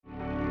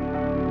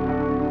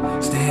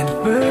stand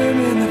firm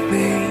in the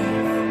faith,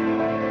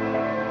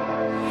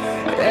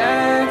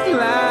 act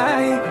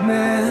like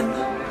men,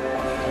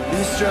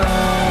 be strong.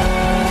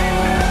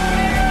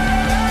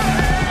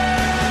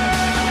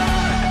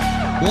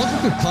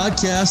 Welcome to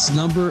podcast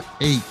number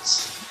 8.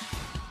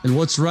 And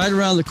what's right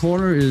around the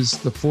corner is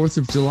the 4th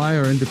of July,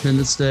 or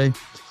Independence Day.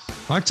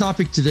 Our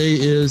topic today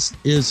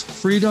is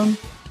freedom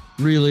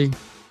really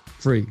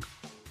free?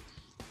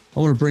 I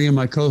want to bring in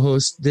my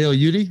co-host, Dale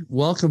Udy.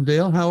 Welcome,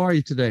 Dale. How are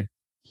you today?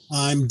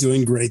 I'm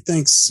doing great.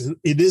 Thanks.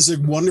 It is a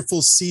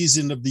wonderful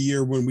season of the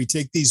year when we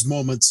take these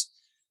moments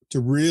to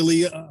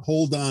really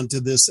hold on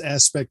to this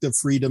aspect of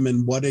freedom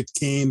and what it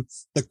came,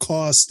 the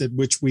cost at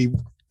which we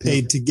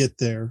paid to get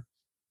there.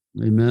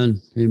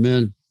 Amen.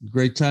 Amen.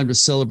 Great time to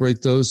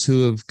celebrate those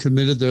who have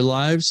committed their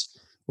lives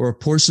or a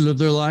portion of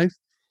their life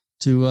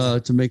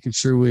to making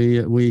sure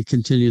we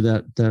continue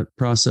that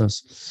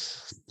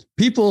process.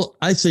 People,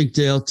 I think,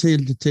 Dale,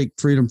 tend to take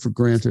freedom for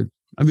granted.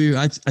 I mean,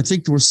 I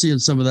think we're seeing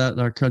some of that in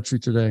our country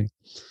today.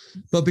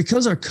 But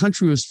because our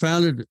country was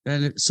founded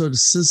so the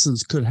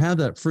citizens could have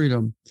that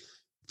freedom,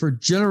 for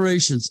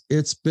generations,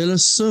 it's been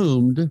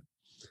assumed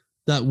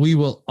that we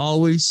will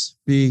always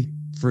be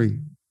free.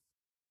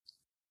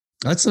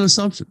 That's an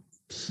assumption.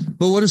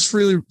 But what does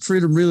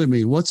freedom really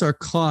mean? What's our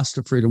cost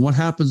of freedom? What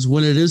happens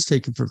when it is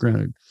taken for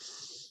granted?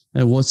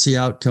 And what's the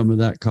outcome of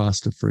that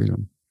cost of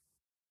freedom?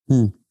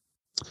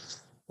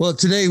 Well,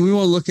 today we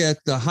want to look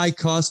at the high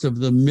cost of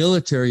the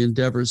military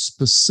endeavors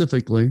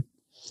specifically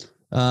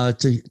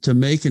to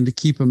make and to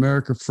keep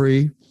America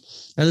free.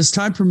 And as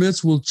time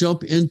permits, we'll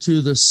jump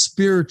into the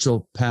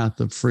spiritual path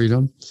of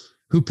freedom.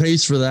 Who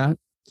pays for that?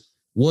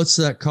 What's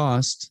that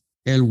cost?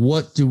 And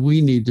what do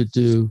we need to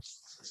do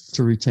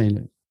to retain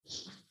it?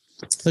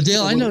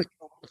 Dale, I know.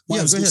 Well,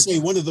 I was going to say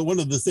one of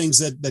the things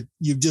that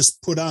you've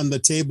just put on the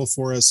table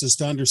for us is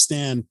to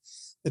understand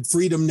that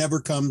freedom never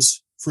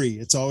comes free.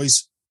 It's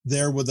always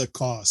there with a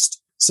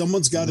cost.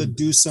 Someone's got to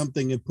do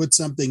something and put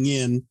something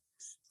in,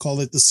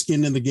 call it the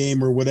skin in the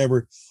game or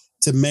whatever,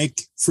 to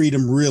make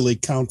freedom really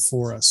count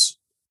for us.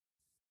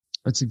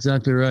 That's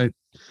exactly right.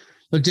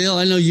 But Dale,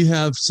 I know you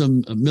have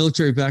some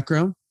military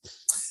background,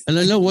 and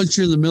I know once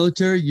you're in the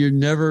military, you're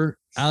never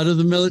out of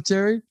the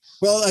military.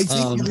 Well, I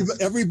think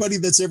everybody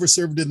that's ever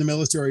served in the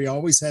military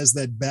always has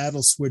that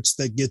battle switch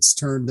that gets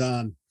turned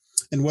on.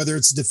 And whether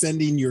it's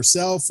defending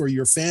yourself or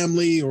your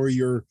family or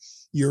your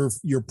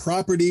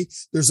property,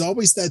 there's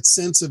always that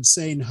sense of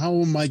saying, how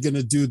am I going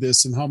to do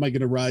this? And how am I going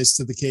to rise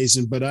to the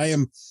occasion? But I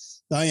am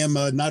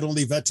not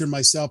only a veteran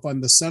myself, I'm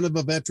the son of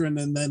a veteran.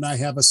 And then I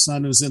have a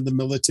son who's in the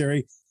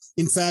military.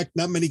 In fact,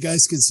 not many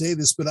guys can say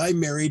this, but I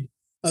married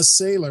a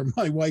sailor.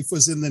 My wife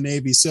was in the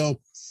Navy.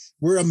 So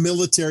we're a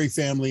military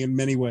family in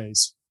many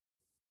ways.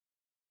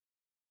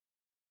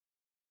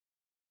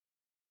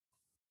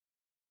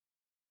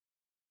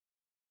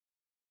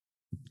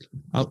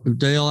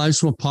 Dale, I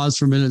just want to pause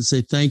for a minute and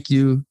say thank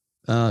you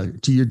to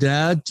your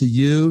dad, to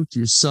you, to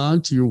your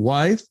son, to your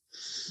wife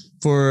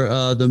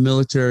for the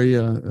military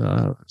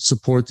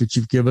support that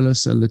you've given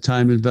us and the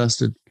time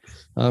invested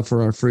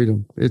for our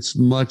freedom. It's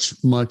much,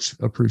 much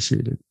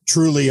appreciated.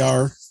 Truly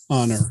our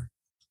honor.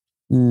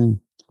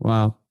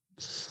 Wow.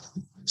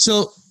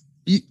 So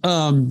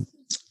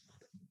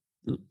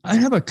I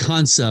have a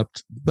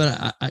concept,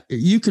 but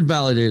you can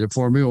validate it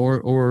for me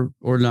or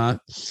not.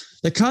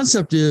 The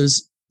concept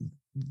is,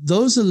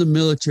 those in the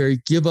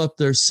military give up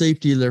their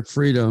safety and their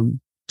freedom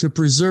to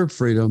preserve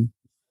freedom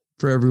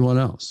for everyone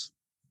else.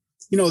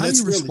 You know, how do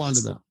you respond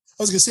to that? I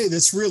was going to say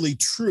that's really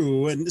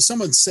true. And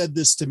someone said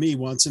this to me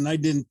once, and I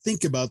didn't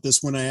think about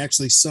this when I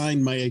actually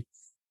signed my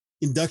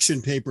induction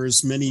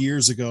papers many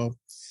years ago.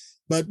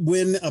 But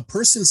when a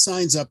person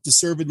signs up to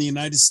serve in the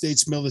United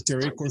States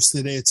military, of course,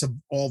 today it's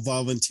an all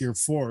volunteer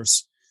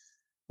force.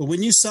 But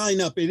when you sign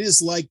up, it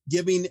is like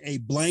giving a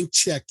blank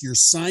check. You're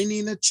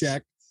signing a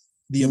check.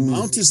 The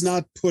amount is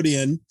not put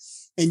in,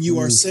 and you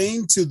are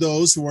saying to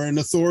those who are in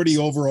authority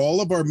over all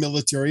of our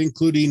military,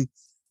 including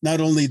not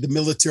only the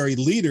military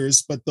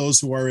leaders, but those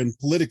who are in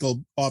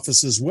political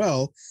office as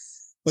well.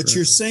 But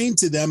you're saying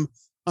to them,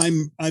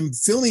 I'm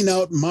filling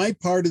out my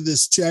part of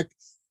this check.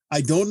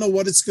 I don't know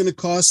what it's going to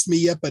cost me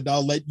yet, but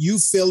I'll let you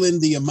fill in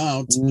the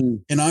amount,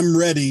 and I'm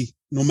ready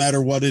no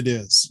matter what it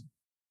is.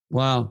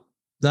 Wow.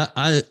 That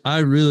I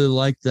really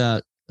like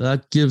that.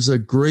 That gives a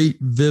great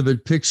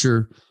vivid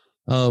picture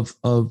of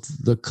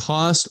the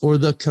cost or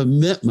the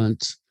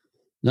commitment,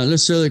 not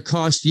necessarily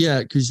cost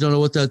yet, because you don't know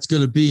what that's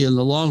going to be in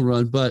the long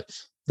run, but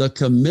the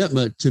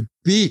commitment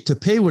to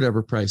pay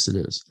whatever price it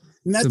is.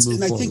 And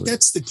I think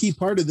that's the key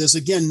part of this.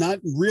 Again,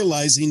 not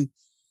realizing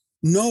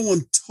no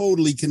one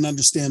totally can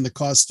understand the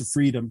cost of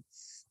freedom.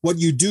 What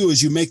you do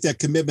is you make that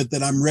commitment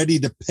that I'm ready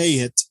to pay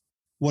it,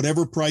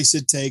 whatever price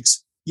it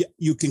takes.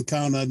 You can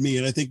count on me.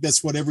 And I think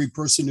that's what every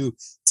person who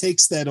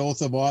takes that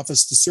oath of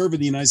office to serve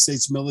in the United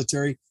States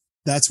military,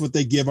 that's what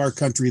they give our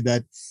country,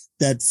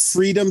 that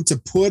freedom to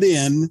put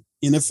in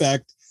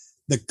effect,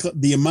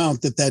 the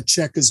amount that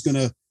check is going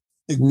to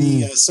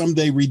be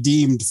someday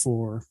redeemed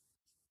for.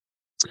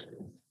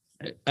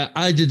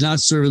 I did not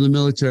serve in the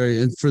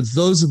military. And for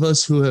those of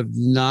us who have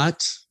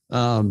not,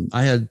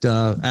 I had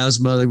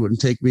asthma. They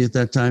wouldn't take me at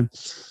that time.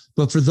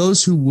 But for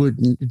those who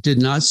did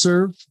not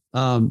serve,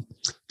 to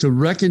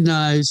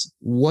recognize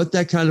what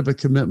that kind of a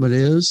commitment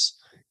is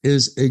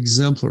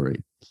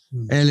exemplary.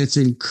 And it's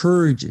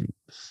encouraging.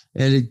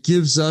 And it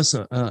gives us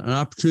an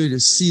opportunity to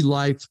see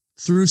life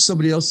through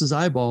somebody else's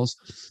eyeballs,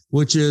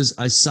 which is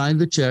I signed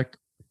the check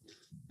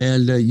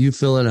and you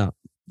fill it out.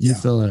 You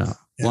fill it out.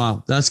 Yeah.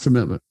 Wow. That's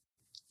commitment.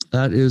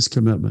 That is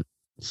commitment.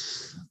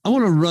 I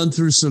want to run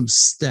through some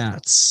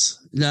stats.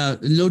 Now,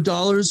 no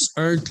dollars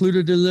are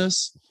included in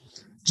this.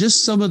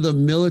 Just some of the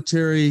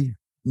military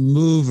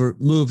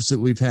moves that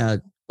we've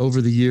had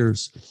over the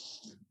years.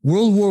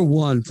 World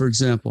War I, for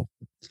example,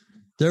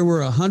 there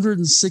were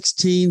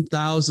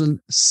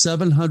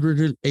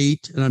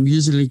 116,708, and I'm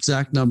using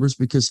exact numbers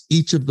because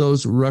each of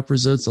those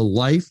represents a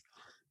life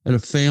and a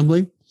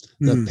family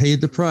that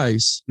paid the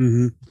price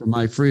for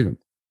my freedom.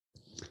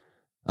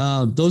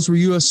 Those were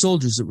U.S.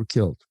 soldiers that were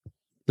killed.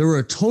 There were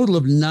a total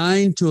of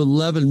 9 to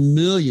 11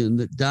 million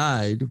that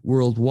died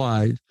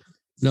worldwide.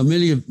 Now,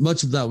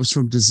 much of that was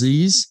from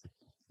disease,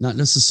 not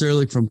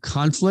necessarily from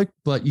conflict,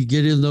 but you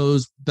get in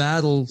those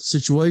battle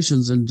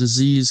situations and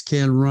disease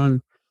can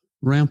run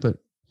rampant.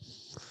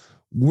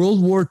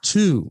 World War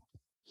II,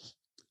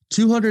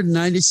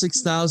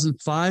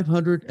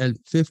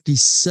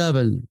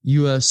 296,557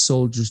 U.S.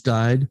 soldiers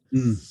died.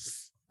 I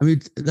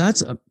mean,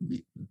 that's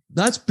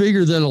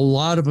bigger than a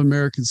lot of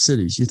American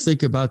cities. You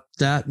think about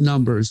that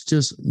number, it's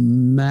just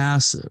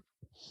massive.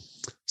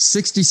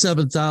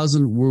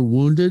 67,000 were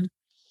wounded.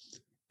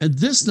 And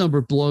this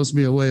number blows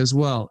me away as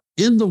well.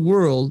 In the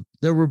world,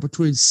 there were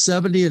between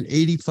 70 and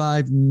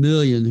 85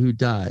 million who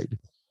died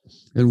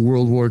in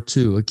World War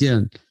II.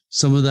 Again,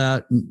 some of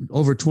that,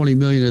 over 20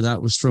 million of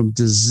that was from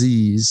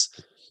disease,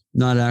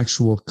 not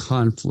actual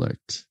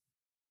conflict.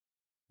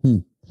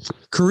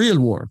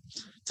 Korean War,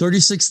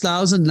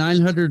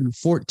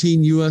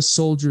 36,914 U.S.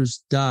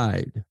 soldiers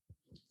died.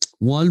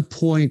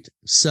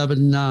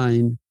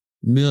 1.79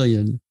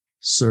 million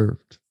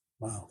served.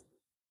 Wow.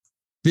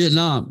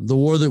 Vietnam, the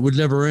war that would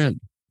never end.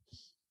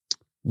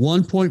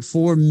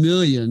 1.4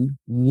 million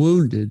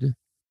wounded.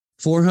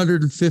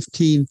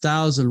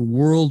 415,000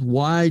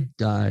 worldwide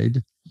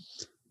died.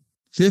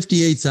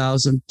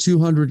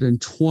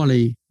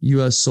 58,220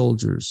 U.S.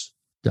 soldiers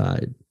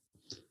died.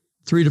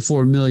 3 to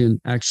 4 million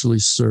actually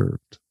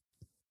served.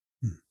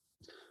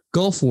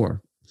 Gulf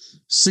War,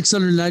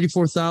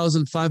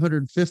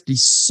 694,550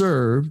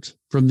 served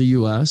from the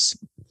U.S.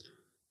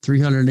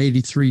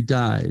 383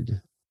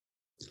 died.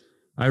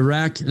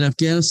 Iraq and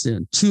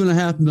Afghanistan,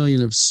 2.5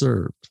 million have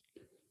served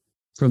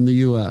from the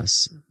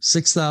U.S.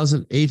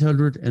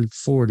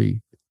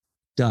 6,840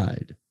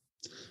 died.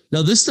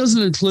 Now, this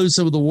doesn't include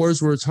some of the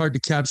wars where it's hard to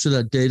capture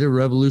that data.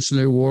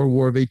 Revolutionary War,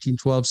 War of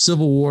 1812,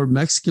 Civil War,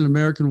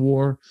 Mexican-American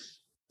War.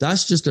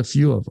 That's just a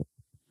few of them.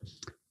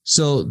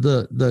 So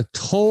the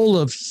toll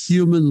of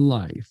human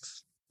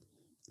life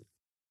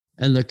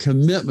and the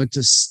commitment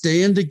to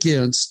stand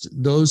against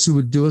those who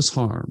would do us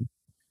harm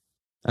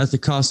at the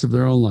cost of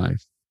their own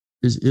life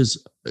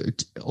is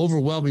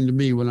overwhelming to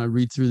me when I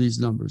read through these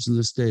numbers and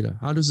this data.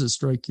 How does it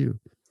strike you?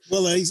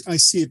 Well, I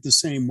see it the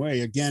same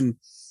way. Again,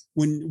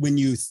 when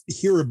you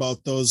hear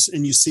about those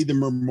and you see the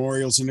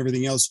memorials and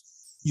everything else,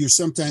 you're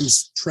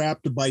sometimes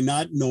trapped by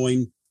not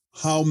knowing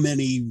how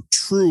many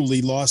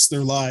truly lost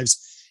their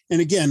lives.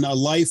 And again, a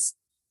life,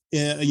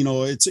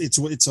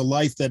 it's a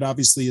life that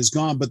obviously is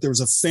gone, but there was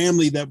a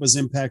family that was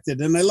impacted.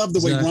 And I love the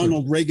way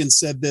Ronald Reagan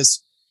said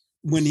this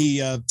when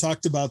he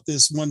talked about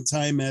this one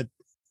time at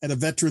a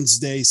Veterans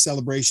Day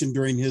celebration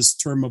during his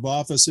term of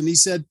office. And he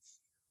said,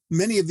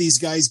 many of these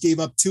guys gave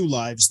up 2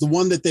 lives, the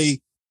one that they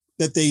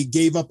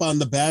gave up on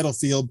the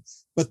battlefield,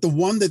 but the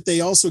one that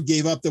they also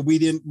gave up that we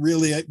didn't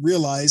really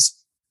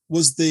realize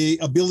was the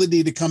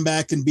ability to come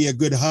back and be a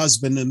good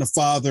husband and a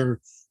father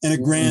and a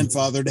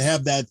grandfather, to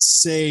have that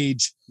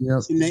sage.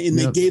 Yep. And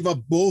they gave up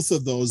both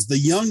of those, the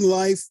young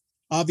life,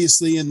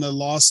 obviously in the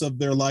loss of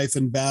their life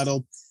in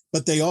battle,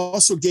 but they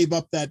also gave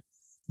up that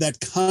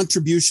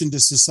contribution to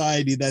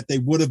society that they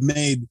would have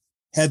made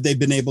had they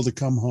been able to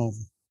come home.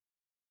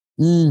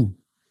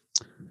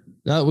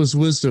 That was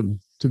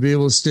wisdom to be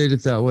able to state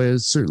it that way.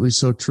 It's certainly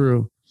so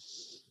true.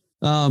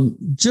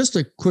 Just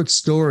a quick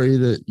story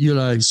that you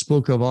and I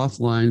spoke of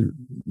offline.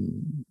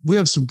 We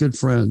have some good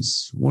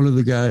friends. One of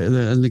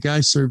the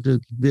guy served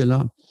in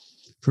Vietnam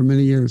for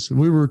many years.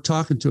 We were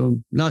talking to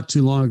him not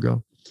too long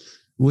ago.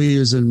 We,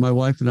 as in my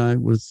wife and I,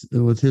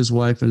 with his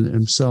wife and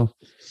himself,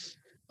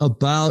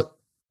 about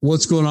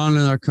what's going on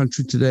in our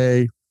country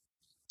today,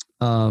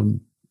 the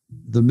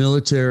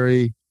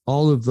military,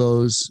 all of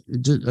those.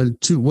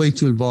 Way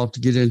too involved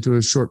to get into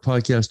a short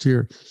podcast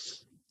here.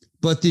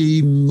 But the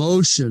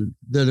emotion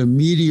that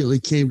immediately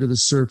came to the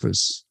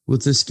surface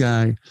with this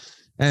guy,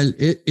 and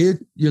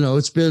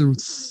it's been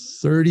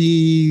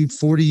 30,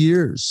 40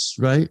 years,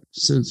 right?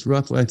 Since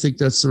roughly, I think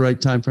that's the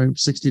right time frame,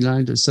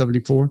 69 to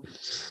 74,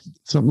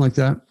 something like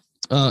that.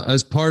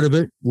 As part of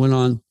it,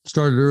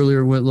 started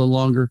earlier, went a little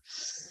longer.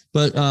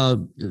 But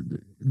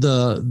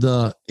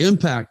the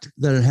impact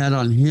that it had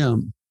on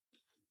him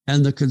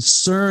and the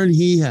concern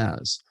he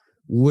has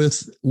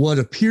with what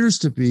appears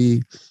to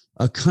be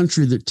a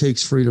country that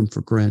takes freedom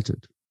for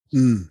granted.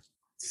 Mm.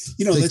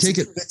 You know, they take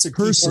it that's a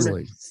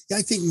personally.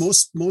 I think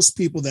most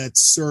people that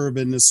serve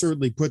and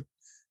certainly put,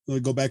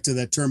 go back to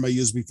that term I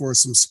used before,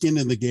 some skin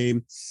in the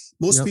game.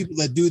 Most people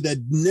that do that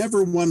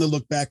never want to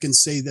look back and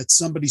say that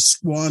somebody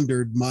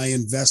squandered my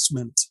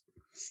investment.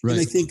 Right.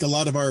 And I think a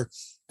lot of our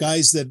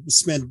guys that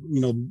spent,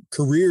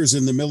 careers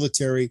in the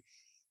military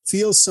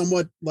feel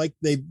somewhat like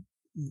they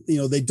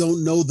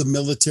don't know the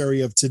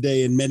military of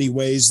today in many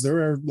ways. There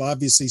are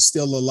obviously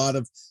still a lot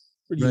of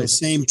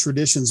same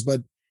traditions,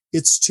 but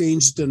it's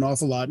changed an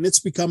awful lot. And it's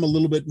become a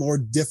little bit more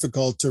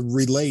difficult to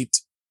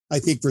relate, I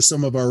think, for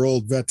some of our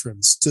old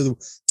veterans to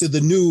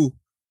the new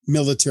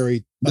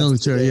military.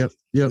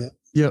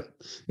 Yep.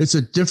 It's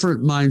a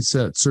different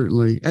mindset,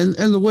 certainly. And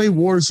the way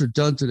wars are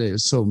done today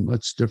is so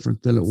much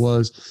different than it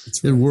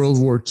was in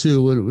World War II,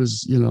 when it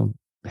was,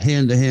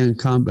 hand-to-hand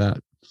combat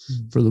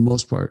for the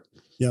most part.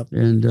 Yep.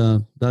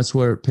 And that's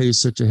where it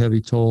pays such a heavy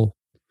toll.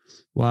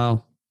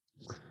 Wow.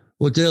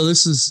 Well, Dale,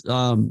 this is,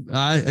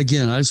 I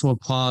just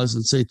want to pause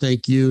and say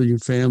thank you and your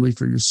family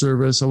for your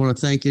service. I want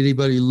to thank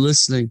anybody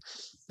listening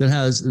that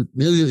has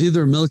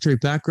either a military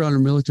background or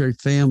military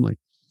family.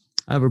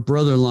 I have a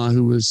brother-in-law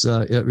who was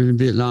in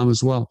Vietnam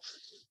as well,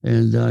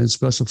 and in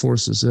special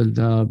forces,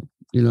 and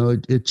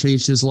it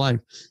changed his life.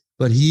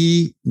 But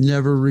he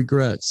never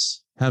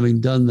regrets having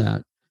done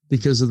that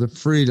because of the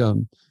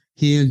freedom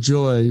he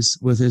enjoys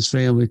with his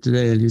family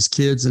today, and his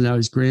kids, and now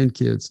his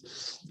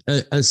grandkids.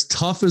 As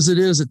tough as it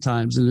is at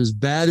times, and as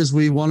bad as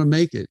we want to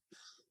make it,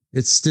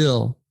 it's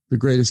still the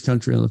greatest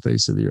country on the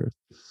face of the earth,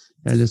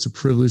 and it's a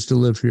privilege to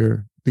live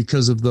here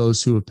because of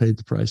those who have paid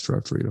the price for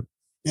our freedom.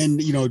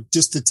 And,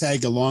 just to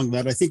tag along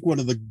that, I think one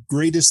of the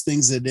greatest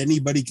things that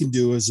anybody can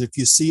do is, if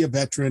you see a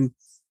veteran,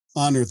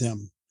 honor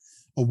them.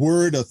 A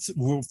word of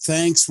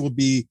thanks will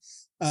be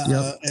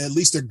at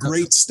least a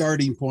great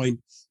starting point,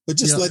 but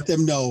just let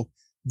them know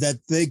that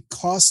the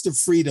cost of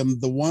freedom,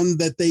 the one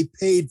that they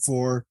paid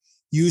for,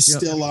 you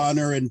still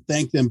honor and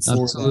thank them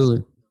for.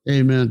 Absolutely.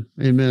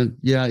 Amen.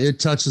 Yeah,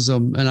 it touches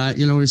them.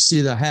 And we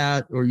see the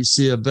hat, or you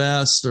see a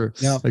vest, or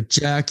a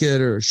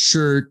jacket, or a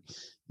shirt.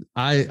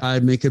 I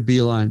make a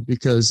beeline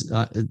because,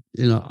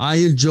 I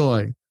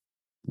enjoy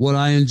what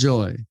I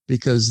enjoy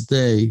because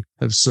they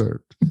have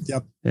served.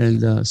 Yep.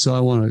 And so I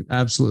want to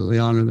absolutely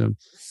honor them.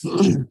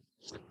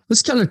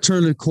 Let's kind of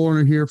turn the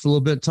corner here for a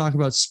little bit, talk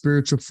about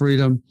spiritual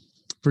freedom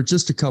for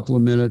just a couple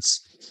of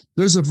minutes.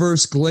 There's a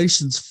verse,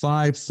 Galatians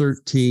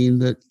 5:13,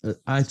 that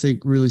I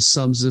think really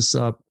sums this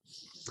up.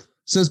 It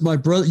says, my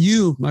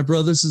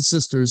brothers and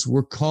sisters,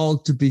 were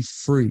called to be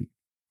free.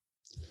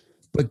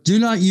 But do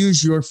not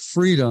use your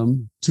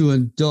freedom to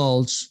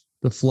indulge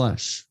the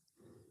flesh.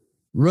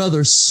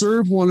 Rather,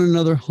 serve one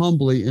another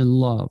humbly in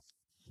love.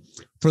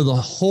 For the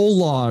whole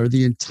law, or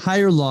the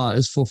entire law,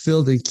 is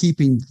fulfilled in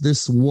keeping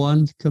this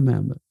one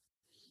commandment: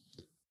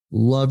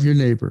 love your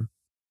neighbor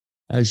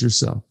as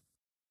yourself.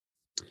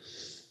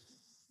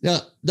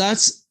 Now,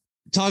 that's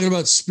talking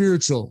about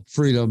spiritual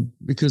freedom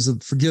because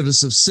of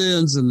forgiveness of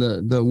sins and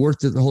the work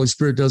that the Holy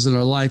Spirit does in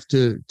our life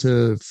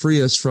to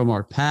free us from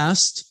our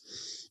past,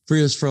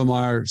 free us from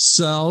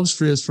ourselves,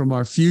 free us from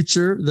our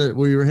future that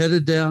we were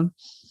headed down,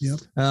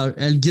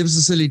 and gives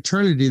us an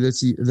eternity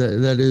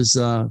that is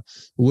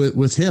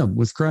with Him,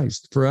 with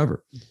Christ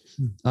forever.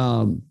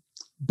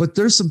 But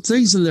there's some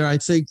things in there, I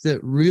think,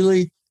 that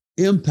really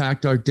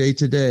impact our day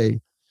to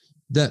day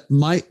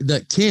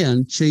that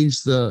can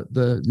change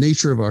the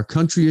nature of our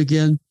country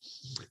again,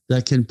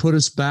 that can put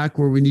us back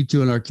where we need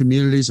to in our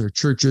communities, our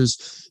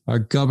churches, our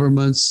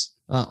governments.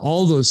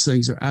 All those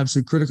things are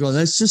absolutely critical. And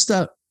that's just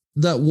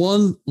that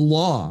one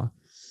law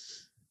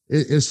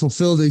is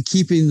fulfilled in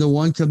keeping the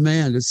one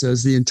command. It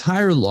says the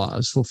entire law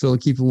is fulfilled in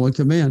keeping one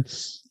command,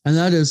 and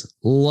that is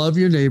love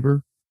your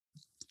neighbor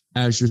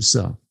as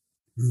yourself.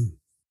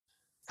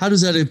 How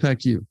does that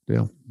impact you,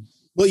 Dale?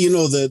 Well,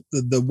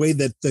 the way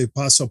that the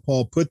Apostle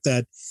Paul put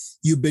that,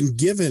 you've been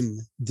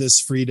given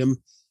this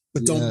freedom,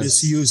 but don't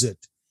misuse it.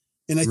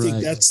 And I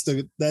think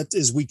that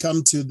as we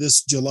come to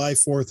this July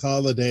 4th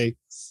holiday,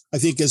 I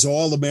think as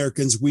all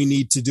Americans, we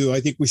need to do,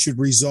 I think we should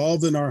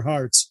resolve in our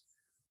hearts,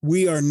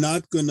 we are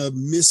not going to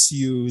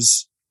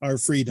misuse our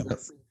freedom.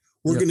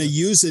 We're going to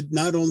use it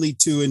not only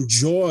to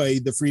enjoy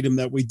the freedom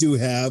that we do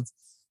have,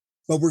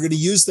 but we're going to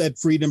use that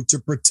freedom to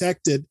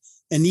protect it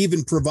and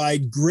even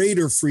provide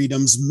greater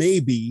freedoms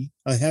maybe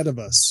ahead of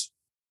us.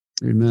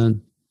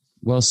 Amen.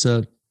 Well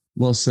said.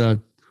 Well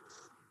said.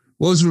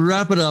 Well, as we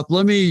wrap it up,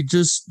 let me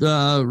just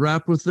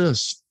wrap with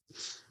this.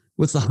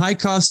 With the high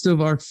cost of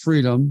our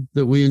freedom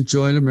that we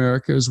enjoy in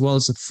America, as well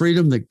as the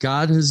freedom that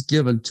God has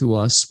given to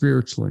us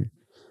spiritually,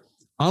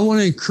 I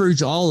want to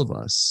encourage all of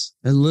us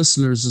and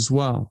listeners as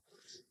well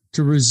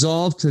to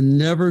resolve to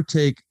never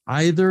take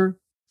either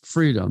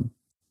freedom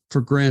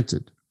for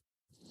granted,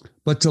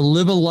 but to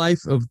live a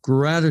life of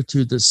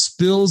gratitude that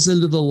spills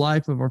into the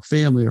life of our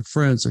family, our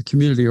friends, our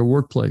community, our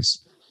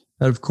workplace,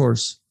 and of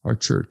course, our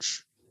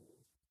church.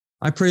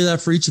 I pray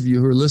that for each of you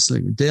who are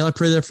listening. Dale, I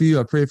pray that for you.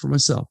 I pray for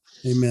myself.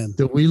 Amen.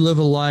 That we live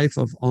a life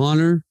of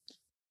honor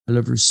and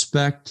of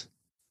respect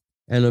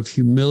and of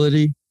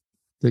humility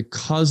that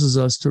causes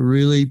us to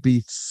really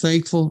be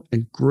thankful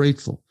and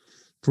grateful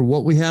for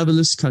what we have in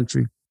this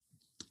country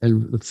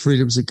and the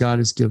freedoms that God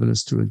has given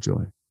us to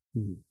enjoy.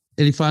 Mm-hmm.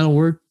 Any final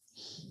word?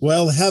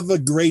 Well, have a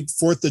great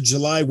 4th of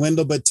July,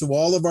 Wendell, but to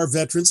all of our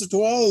veterans and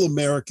to all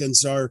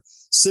Americans, our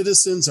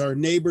citizens, our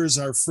neighbors,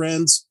 our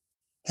friends,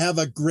 have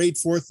a great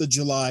 4th of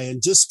July.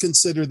 And just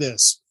consider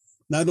this,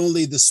 not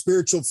only the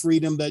spiritual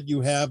freedom that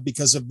you have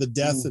because of the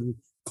death and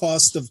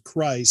cost of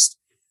Christ,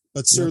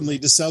 but certainly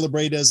to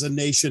celebrate as a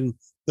nation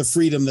the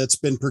freedom that's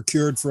been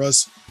procured for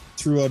us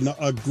through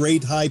a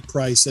great high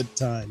price at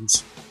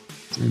times.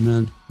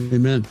 Amen.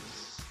 Amen.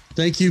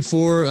 Thank you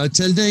for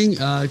attending.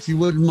 If you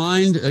wouldn't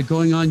mind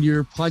going on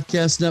your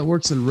podcast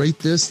networks and rate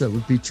this, that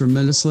would be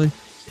tremendously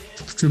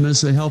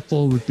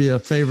helpful. It would be a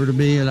favor to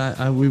me,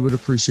 and we would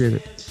appreciate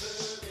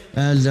it.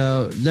 And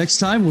next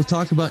time, we'll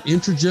talk about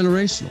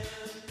intergenerational,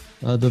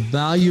 the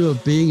value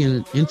of being in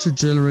an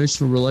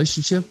intergenerational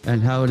relationship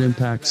and how it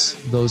impacts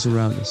those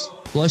around us.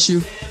 Bless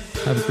you.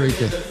 Have a great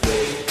day.